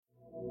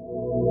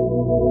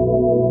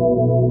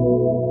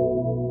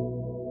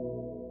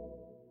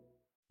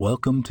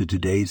Welcome to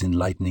today's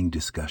enlightening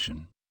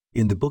discussion.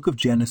 In the book of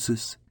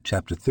Genesis,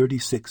 chapter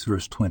 36,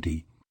 verse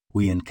 20,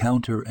 we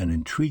encounter an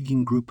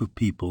intriguing group of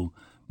people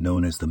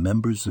known as the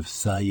members of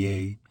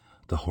Sayeh,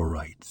 the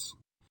Horites.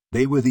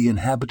 They were the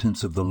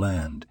inhabitants of the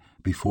land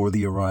before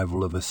the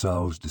arrival of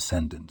Esau's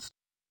descendants.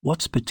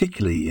 What's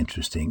particularly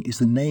interesting is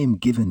the name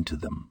given to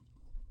them,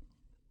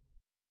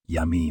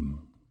 Yamim.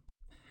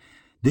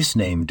 This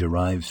name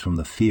derives from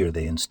the fear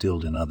they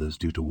instilled in others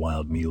due to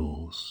wild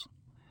mules.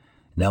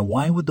 Now,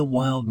 why would the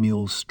wild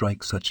mules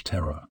strike such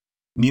terror?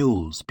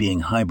 Mules,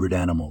 being hybrid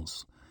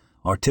animals,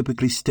 are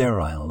typically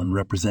sterile and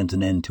represent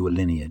an end to a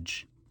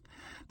lineage.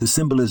 The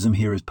symbolism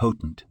here is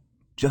potent.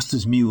 Just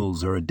as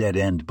mules are a dead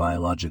end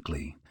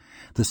biologically,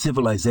 the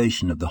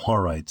civilization of the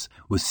Horites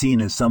was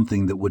seen as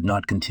something that would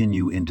not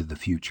continue into the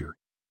future.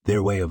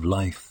 Their way of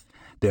life,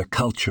 their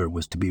culture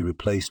was to be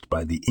replaced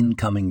by the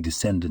incoming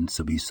descendants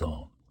of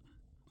Esau.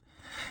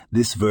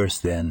 This verse,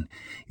 then,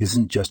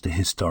 isn't just a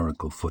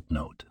historical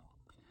footnote.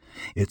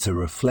 It's a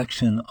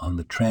reflection on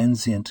the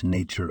transient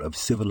nature of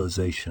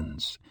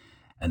civilizations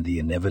and the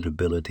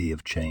inevitability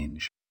of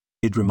change.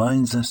 It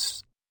reminds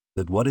us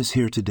that what is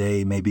here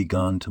today may be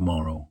gone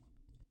tomorrow,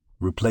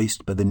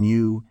 replaced by the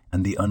new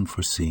and the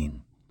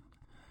unforeseen.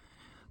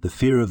 The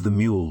fear of the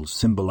mules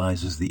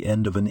symbolizes the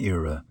end of an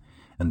era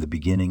and the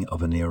beginning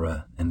of an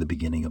era and the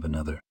beginning of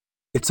another.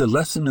 It's a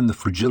lesson in the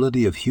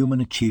fragility of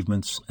human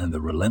achievements and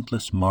the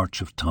relentless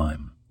march of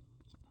time.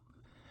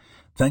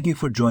 Thank you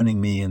for joining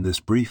me in this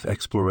brief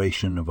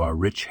exploration of our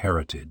rich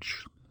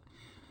heritage.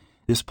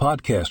 This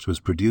podcast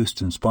was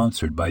produced and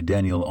sponsored by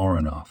Daniel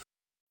Oronoff.